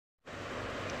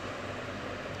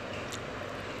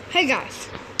Hey guys,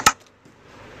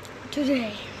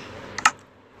 today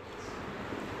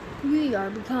we are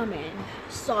becoming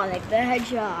Sonic the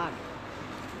Hedgehog.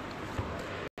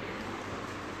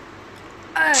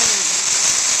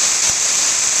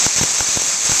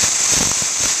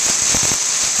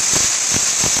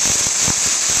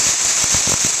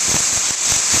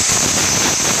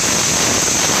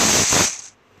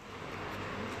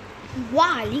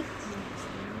 Why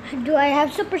do I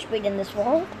have super speed in this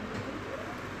world?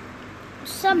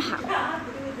 Somehow.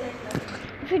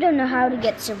 If you don't know how to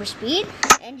get super speed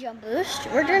and jump boost,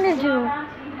 we're gonna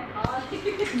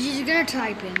just gonna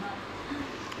type in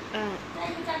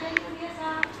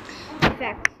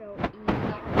effects. So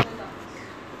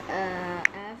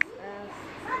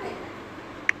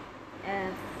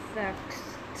effects.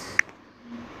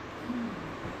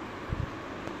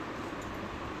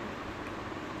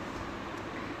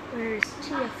 Where's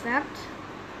T effect?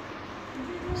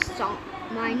 So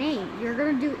my name. You're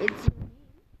gonna do it's.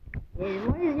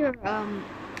 What is your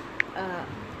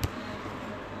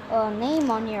name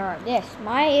on your this?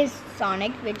 Mine is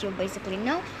Sonic, which you basically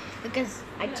know because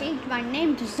I changed my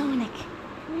name to Sonic.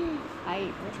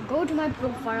 I go to my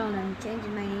profile and change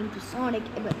my name to Sonic,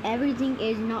 but everything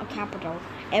is not capital.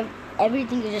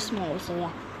 Everything is just small. So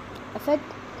yeah, effect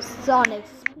Sonic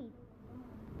speed.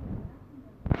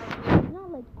 It's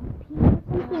not like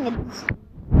MP or something. It's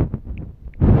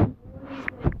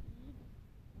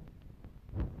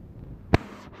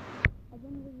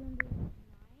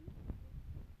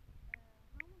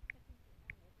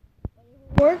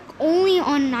work only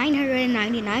on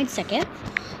 999 seconds,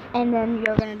 and then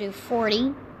you're gonna do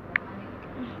 40,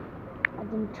 and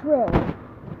then true.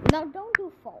 Now don't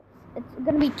do false. It's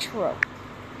gonna be true.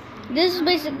 This is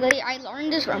basically I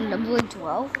learned this from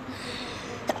W12.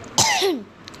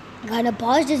 Gotta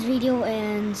pause this video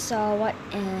and saw what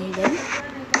he did.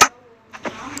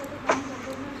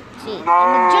 See, and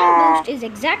the jump boost is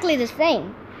exactly the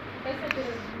same,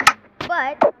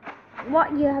 but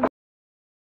what you have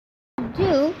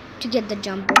do to get the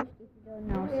jump boost, if you don't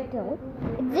know still,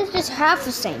 it's just half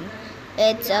the same.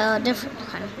 It's a different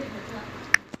kind.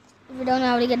 If you don't know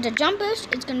how to get the jump boost,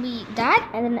 it's gonna be that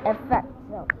and then effect.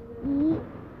 So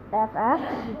EFF,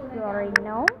 you already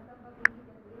know.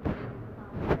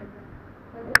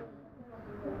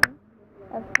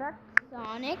 Effect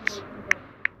Sonic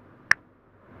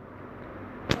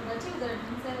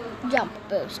jump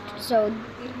boost. So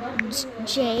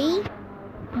JU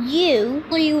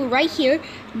right here,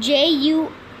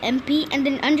 JUMP and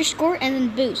then underscore and then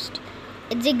boost.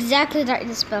 It's exactly that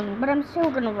the spelling, but I'm still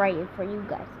gonna write it for you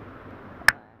guys.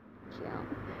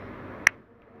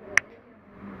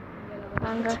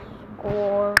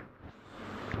 Underscore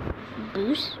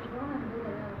boost.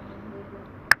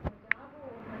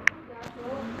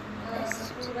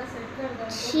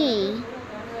 T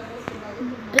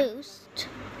boost.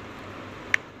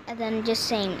 And then just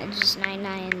same, it's just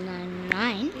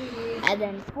 9999, and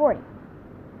then 40,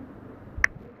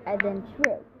 and then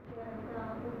true.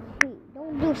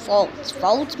 Don't do false.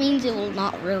 False means it will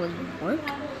not really work.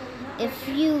 If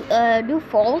you do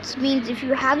false, means if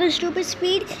you have a stupid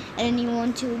speed and you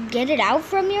want to get it out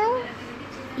from you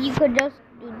could just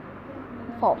do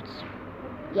false.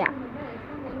 Yeah.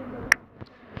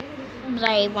 But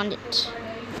I wanted to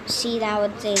see that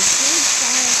would say.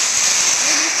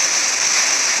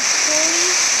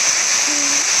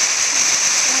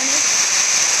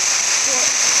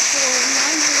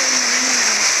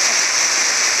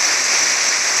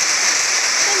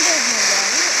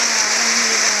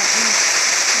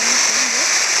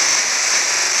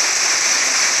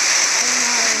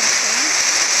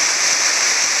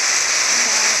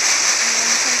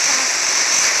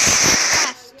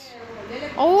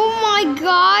 Oh my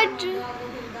god!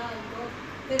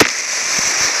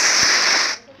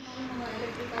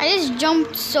 I just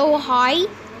jumped so high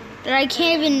that I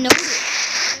can't even notice.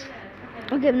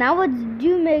 Okay, now let's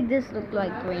make this look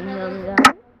like Green Hill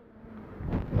Zone.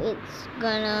 It's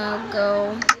gonna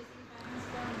go.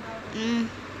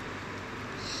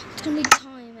 It's gonna be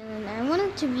time, and then I want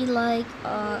it to be like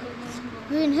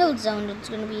Green Hill Zone. It's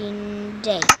gonna be in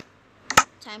day.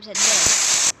 Times a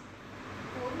day.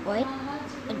 What?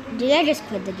 Did I just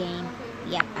quit the game?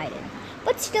 Yeah, I did.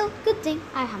 But still, good thing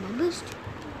I have my boost.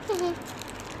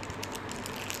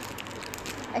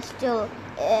 I still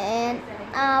and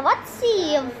let's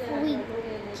see if we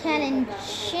can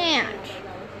enchant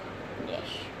this.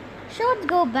 So let's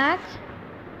go back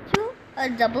to a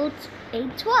double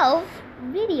 812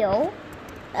 video,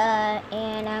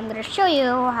 and I'm gonna show you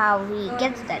how he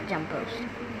gets that jump boost.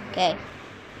 Okay.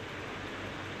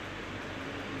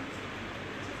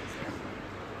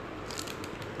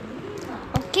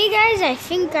 Okay guys, I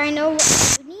think I know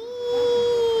what we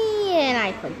need. And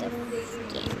I quit the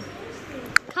game.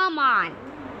 Come on.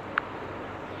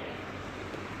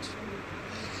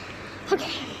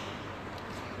 Okay.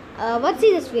 Let's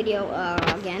see this video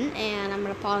again, and I'm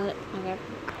gonna pause it. Okay.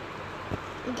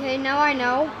 Okay, now I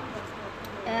know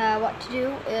what to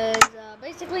do. Is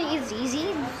basically it's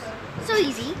easy. So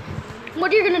easy.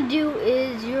 What you're gonna do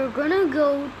is you're gonna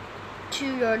go to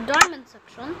your diamond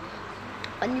section,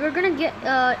 and you're gonna get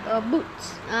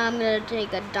boots. I'm gonna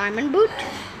take a diamond boot,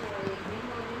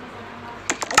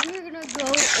 and you're gonna go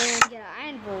and get an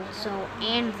anvil. So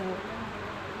anvil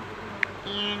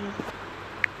and.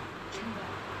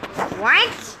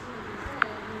 What?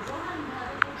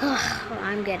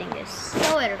 I'm getting this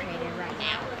so irritated right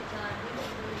now.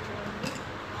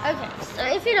 Okay, so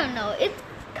if you don't know, it's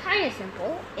kind of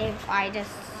simple. If I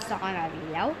just saw in a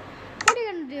video, what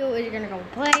you're gonna do is you're gonna go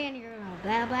play and you're gonna go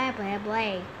blah blah blah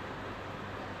blah.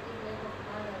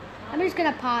 I'm just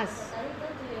gonna pause.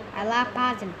 I love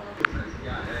pausing.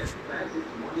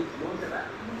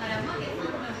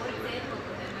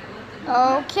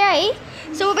 Okay,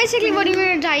 so basically what you're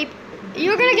gonna type,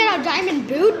 you're gonna get a diamond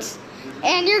boots,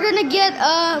 and you're gonna get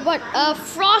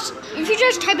frost. If you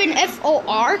just type in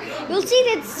FOR, you'll see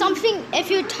that something. If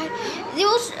you type, they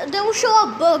will show a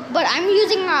book, but I'm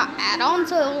using an add-on,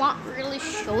 so it won't really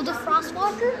show the frost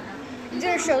walker. It's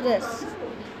gonna show this,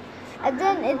 and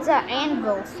then it's an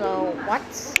anvil. So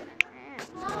what's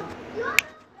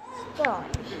stop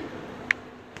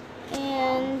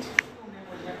and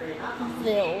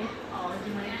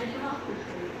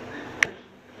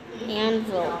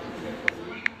anvil.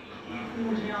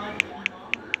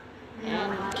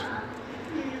 And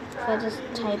if I just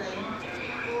type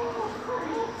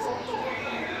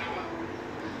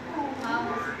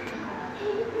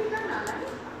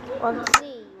let's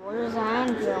see, what is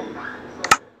anvil?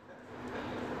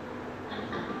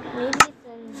 Maybe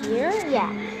it's in here?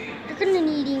 Yeah. You're gonna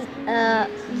need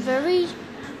very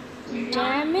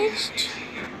damaged.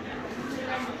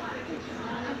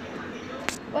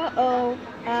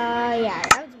 Yeah,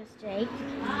 that was a mistake.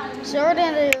 So what we're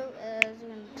gonna do is we're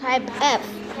gonna type F.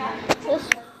 Just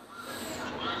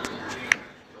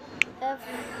F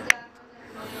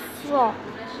flop.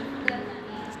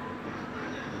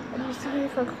 And you see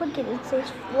if I click it, it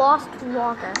says Lost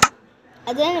Walker.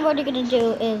 And then what you're gonna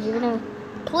do is you're gonna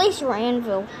place your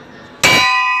anvil.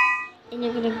 And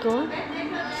you're gonna go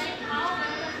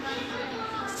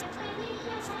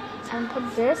and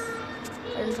put this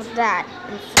and put that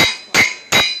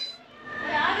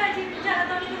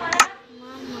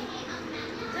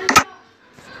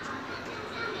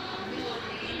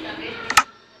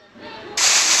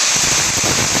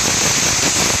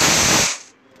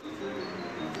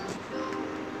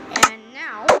and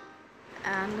now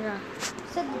I'm gonna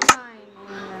set the time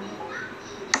and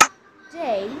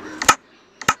day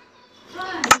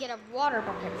and get a water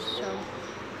bucket.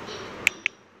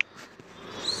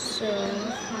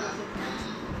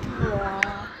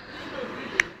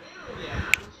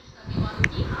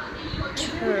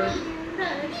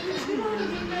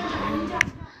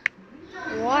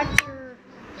 Water.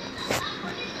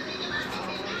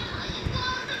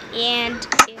 And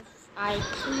if I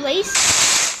place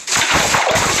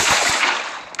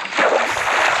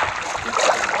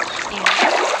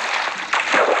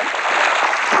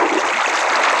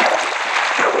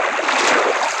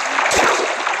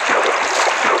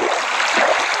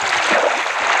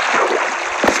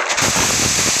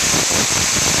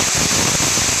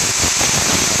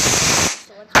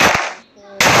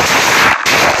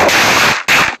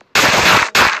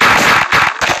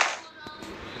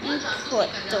put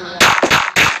the water.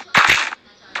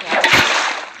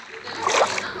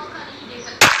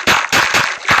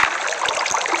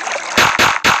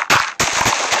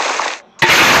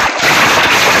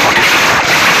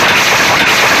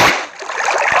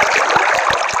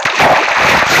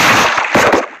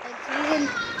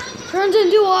 It turns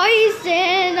into ice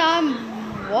and I'm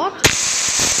walking.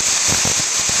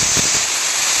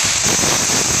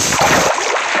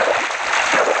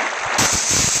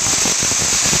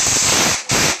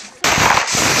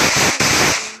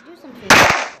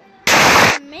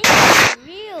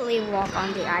 Walk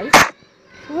on the ice.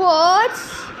 What?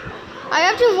 I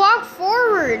have to walk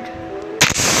forward.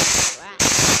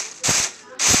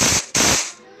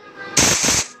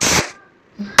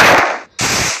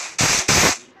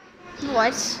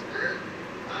 What?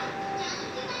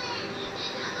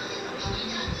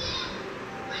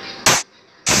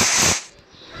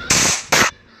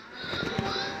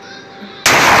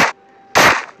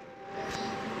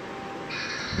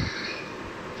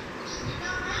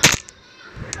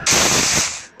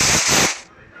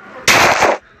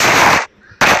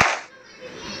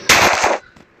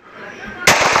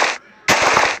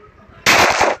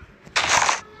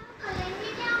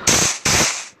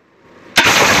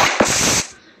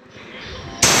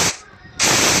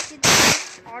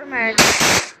 automatically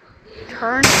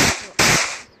turn into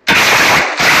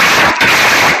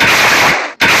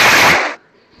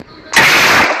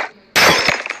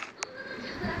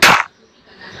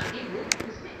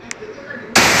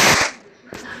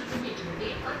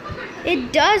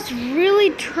it does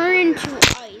really turn into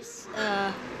ice.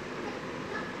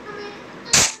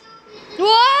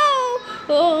 Whoa!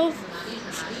 Oh.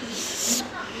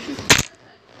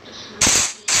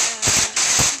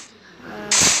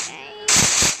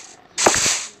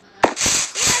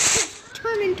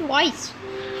 Turn into ice.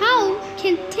 How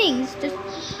can things just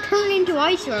turn into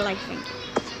ice? You're like thinking.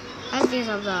 That's because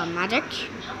of the magic.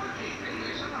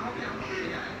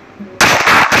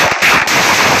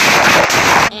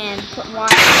 And put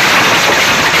water.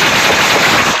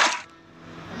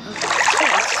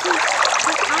 Okay, so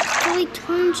it actually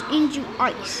turns into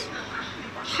ice.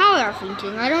 How are you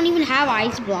thinking? I don't even have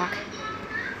ice block.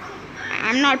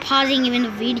 I'm not pausing even the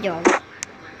video.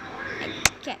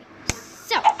 Okay,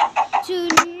 so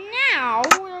now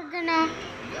we're gonna.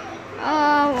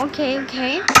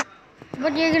 Okay.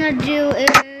 What you're gonna do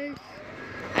is,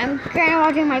 I'm kind of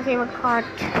watching my favorite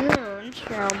cartoon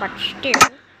show, but still.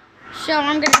 So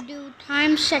I'm gonna do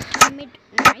time set to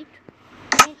midnight,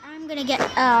 and I'm gonna get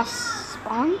a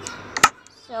sponge.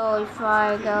 So if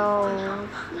I go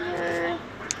here,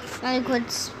 I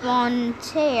could spawn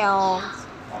Tails,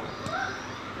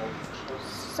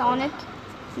 Sonic,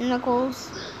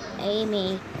 Knuckles,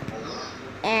 Amy,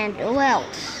 and who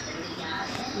else?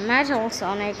 Metal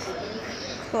Sonic,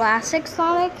 Classic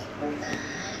Sonic,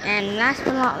 and last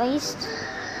but not least,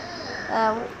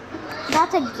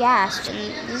 that's a gas, and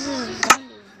this is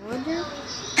Zombie Voyager.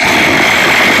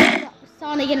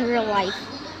 Sonic in real life.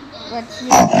 Let's see.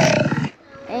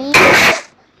 And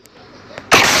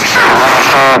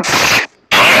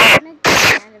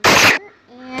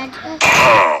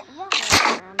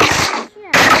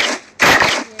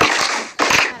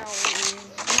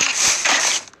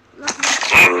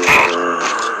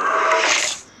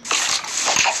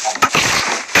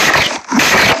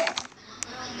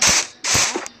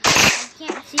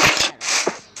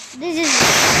this is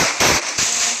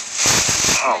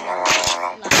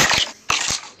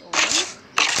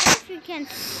if you can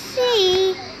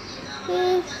see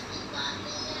his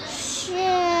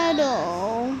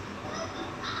shadow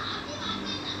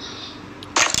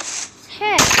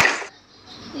head.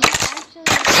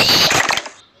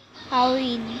 How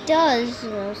he does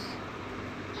this.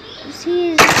 You see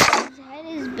his head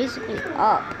is basically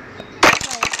up.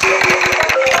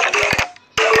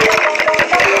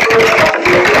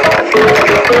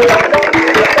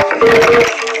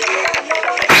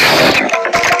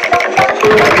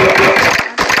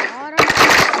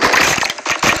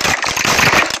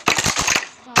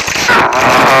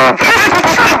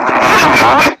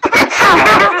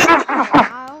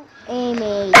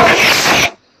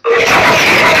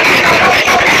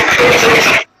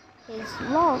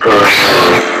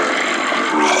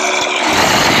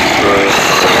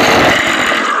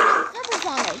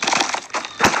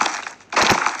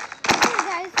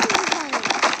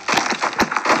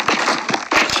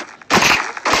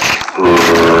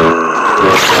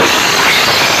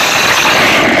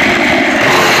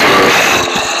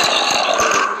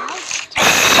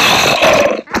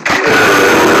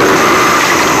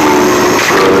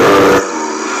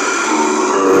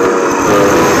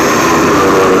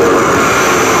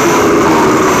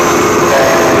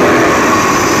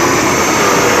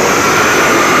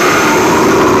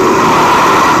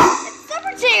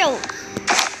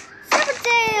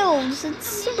 It's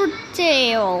Super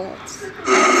Tails.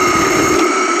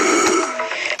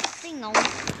 Single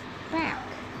back.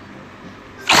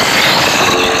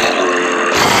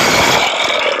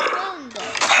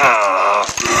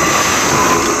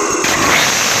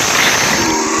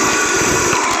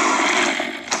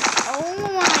 Oh my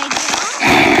god.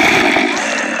 I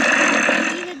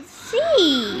can't even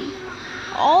see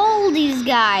all these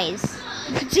guys.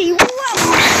 You can see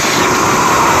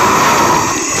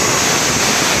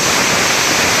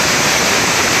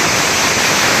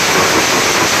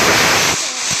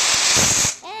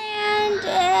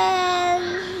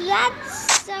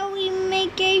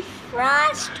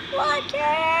frost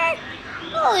water.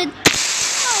 Oh, it's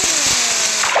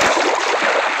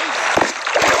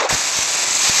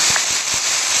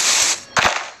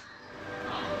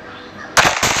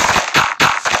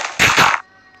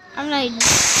I'm like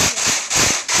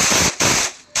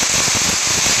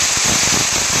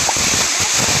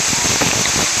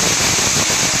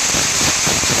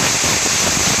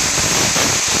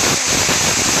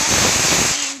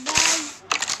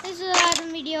this is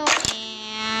a video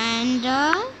and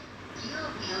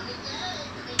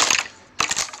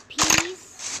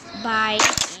bye,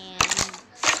 and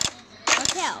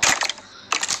hotel.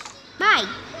 Bye.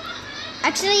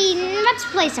 Actually, let's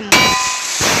play some more.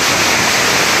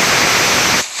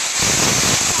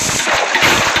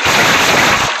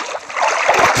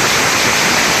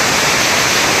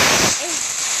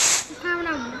 If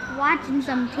I'm watching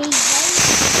some TV.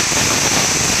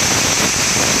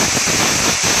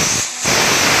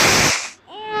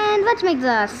 And let's make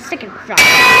the second frog.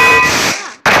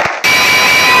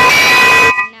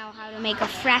 Know how to make a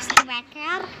frost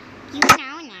record? You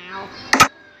know now.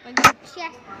 Like your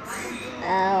chest.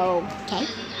 Okay.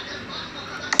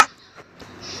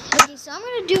 Okay, so I'm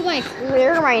gonna do my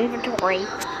clear my inventory.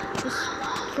 Just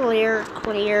clear,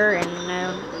 and I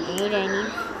don't need anything.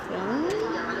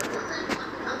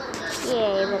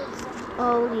 Yeah, that's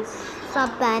all these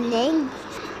happening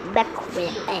back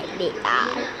where they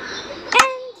are.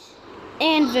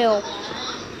 And anvil.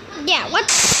 Yeah,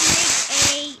 let's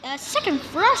make a second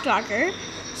frostwalker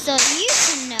so you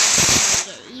can know how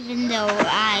to make it, even though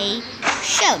I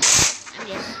showed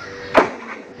you.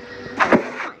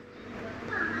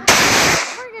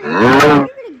 We're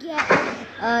gonna get,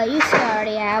 you should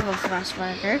already have a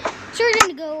frostwalker. So we're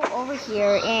gonna go over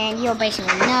here and you'll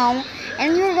basically know,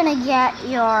 and you're gonna get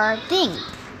your thing.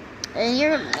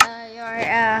 Your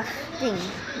thing.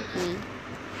 Okay.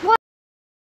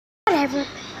 Whatever.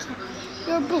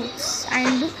 Your boots.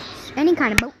 Iron boots. Any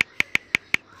kind of boot.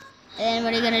 And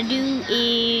what you're gonna do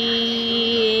is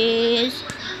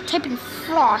type in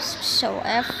frost. So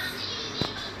F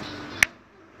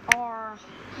R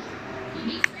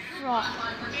frost.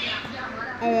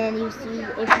 And then you see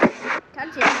if you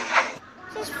touch it, it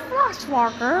says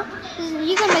frostwalker.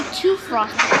 You can make 2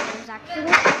 frostwalkers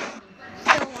actually.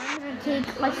 So I'm gonna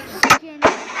take my second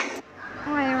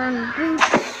iron boots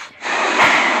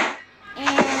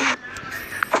and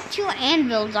 2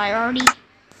 anvils. I already.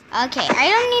 Okay, I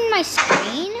don't need my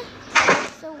screen.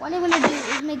 So what I'm gonna do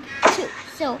is make 2.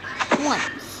 So 1.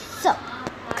 So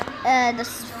the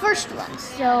first one.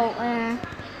 So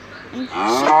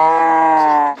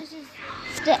this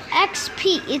is the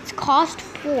XP. It's cost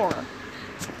 4.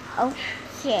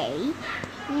 Okay.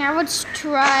 Now let's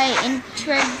try and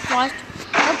trade frost.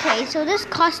 Okay, so this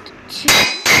cost 2.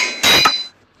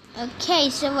 Okay,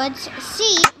 so let's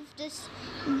see if this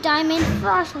diamond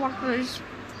frost walker is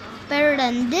better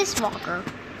than this walker.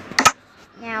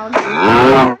 Now,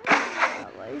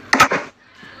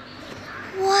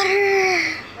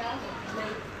 water.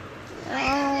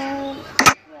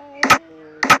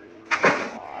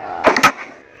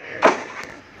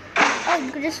 Oh,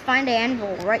 you could just find the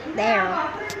anvil right there. I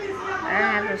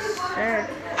don't have to search.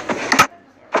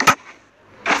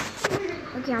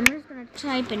 Okay, I'm just gonna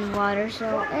type in water.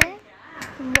 So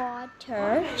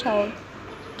water. So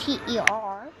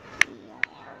TER.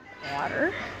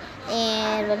 Water.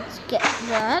 And let's get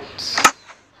that.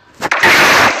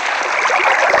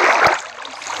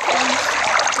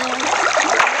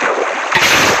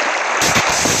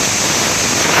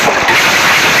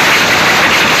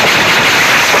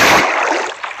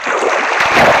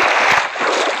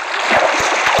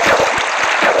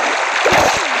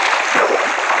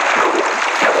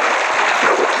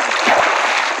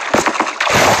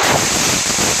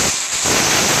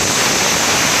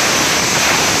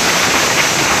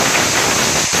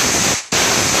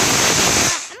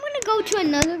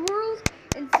 Another world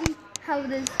and see how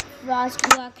this frost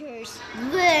walkers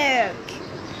work.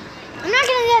 I'm not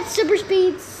gonna get super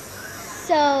speed,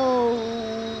 so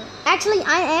actually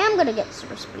I am gonna get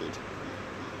super speed.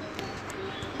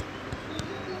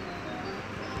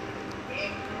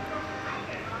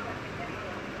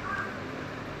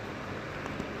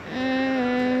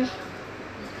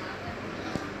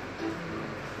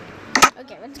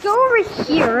 Okay, let's go over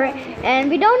here, and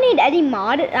we don't need any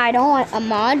mod. I don't want a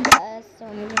mod. So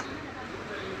I'm gonna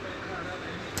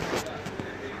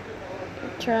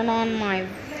turn on my.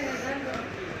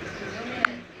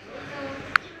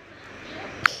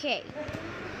 Okay.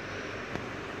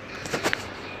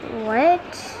 What?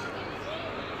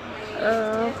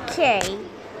 Okay.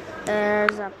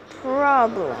 There's a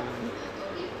problem.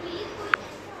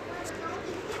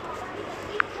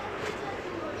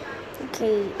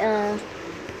 Okay.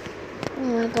 I'm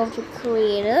gonna go to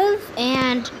creative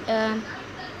and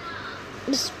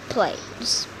just play.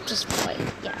 Just play.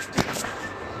 Yeah.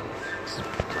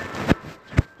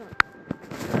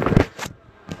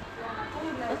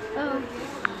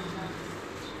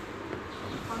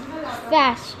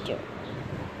 Faster.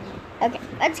 Okay,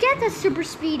 let's get the super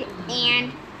speed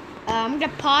and I'm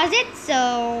gonna pause it,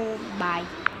 so bye.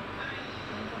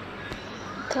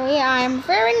 Okay, I'm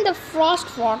wearing the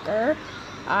Frostwalker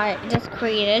I just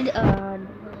created.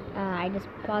 I I just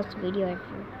paused the video if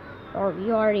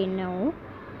you already know.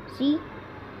 See?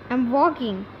 I'm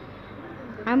walking.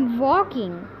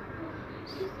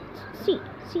 See,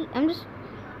 I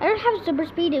don't have super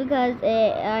speed because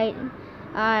but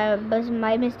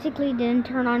I mistakenly didn't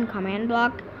turn on command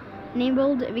block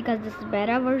enabled because this is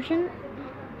beta version.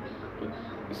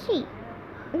 See,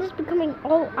 I'm just becoming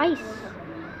all ice.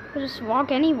 I just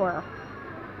walk anywhere.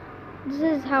 This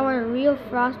is how a real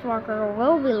frost walker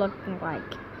will be looking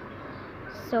like.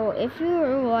 So if you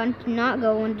want to not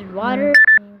go into the water,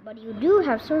 but you do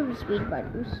have super speed, but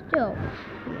you still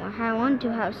want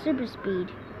to have super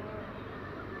speed.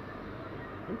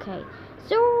 Okay,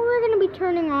 so we're going to be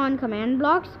turning on command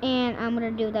blocks, and I'm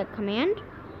going to do that command.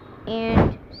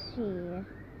 And see,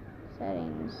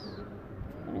 settings.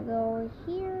 I'm going to go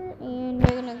here, and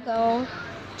we're going to go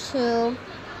to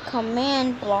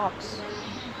command blocks.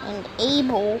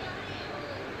 Enable,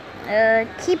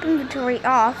 keep inventory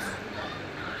off,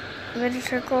 inventory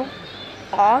circle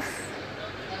off,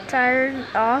 tired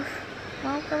off,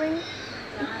 welcoming.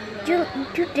 Do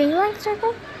daylight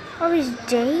circle? Always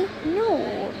day?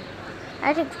 No.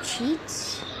 Active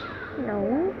cheats?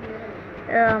 No.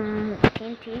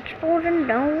 TNT explosion?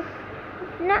 No.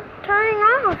 Not turning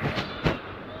off.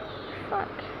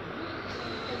 Fuck.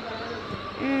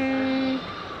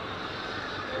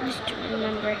 Just to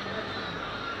remember.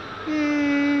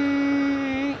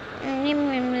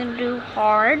 I'm gonna do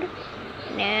hard.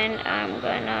 And I'm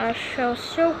gonna show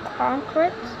so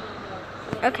concrete.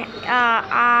 Okay.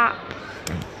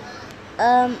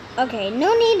 Okay.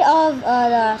 No need of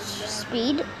the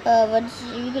speed. But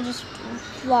you can just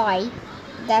fly.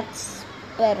 That's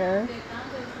better.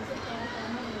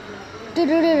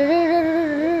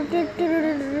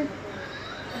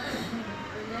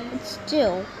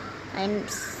 I'm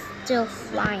still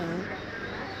flying.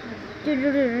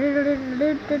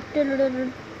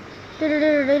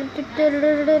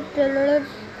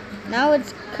 Now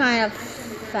it's kind of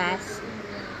fast.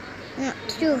 Not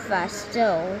too fast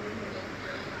still.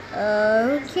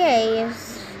 Okay,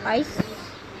 it's ice.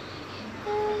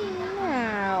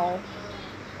 Now.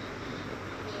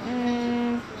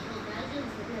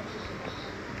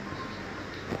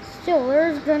 Still,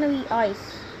 there's gonna be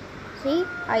ice. See?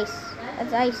 Ice.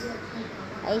 That's ice.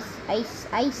 Ice.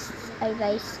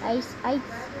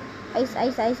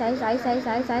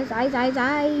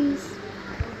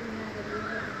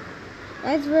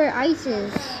 That's where ice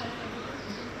is.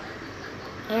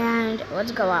 And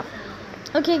let's go up.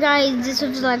 Okay, guys, this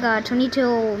was like a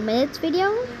 22 minutes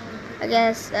video. I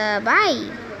guess, bye.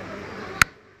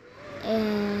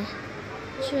 And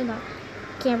show the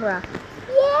camera.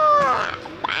 Yeah!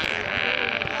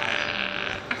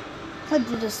 Look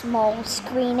at the small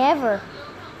screen ever.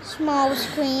 Smallest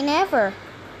screen ever.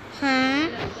 Huh?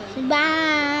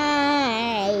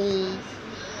 Bye.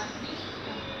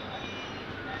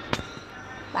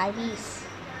 Bye, peace.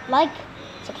 Like,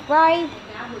 subscribe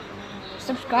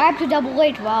to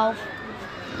 8812.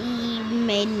 He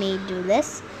made me do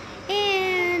this.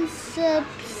 And subscribe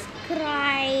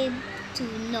to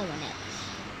no one else.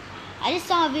 I just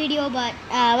saw a video, but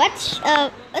let's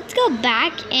go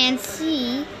back and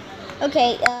see.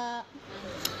 Okay,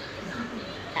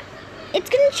 it's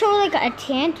gonna show like an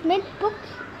enchantment book,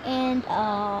 and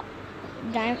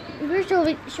we're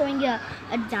showing you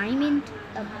a diamond,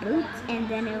 a boot, and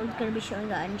then it's gonna be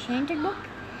showing an enchanted book,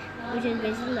 which is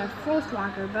basically a frost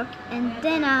walker book, and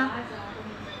then a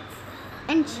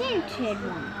enchanted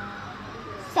one.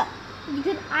 So you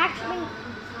could actually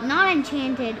not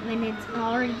enchanted when it's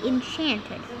already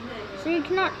enchanted. So you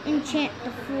cannot enchant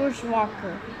the frost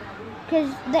walker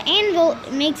because the anvil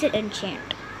makes it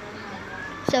enchant.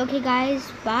 So okay,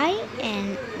 guys, bye,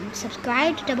 and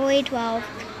subscribe to 8812.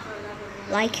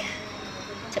 Like,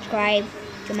 subscribe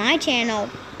to my channel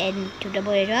and to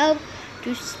 8812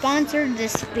 to sponsor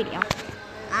this video.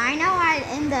 I know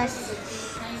in the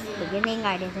beginning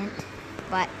I didn't,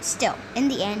 but still, in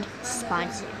the end,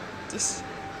 sponsor. This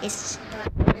is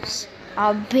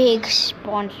a big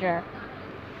sponsor.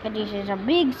 This is a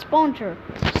big sponsor.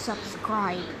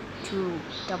 Subscribe to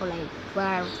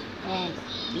 8812 and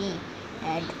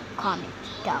comment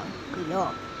down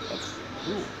below if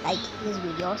you like his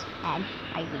videos and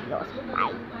my videos.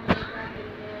 Bye.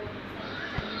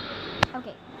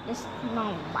 Okay, just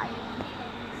no, bye.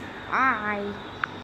 Bye.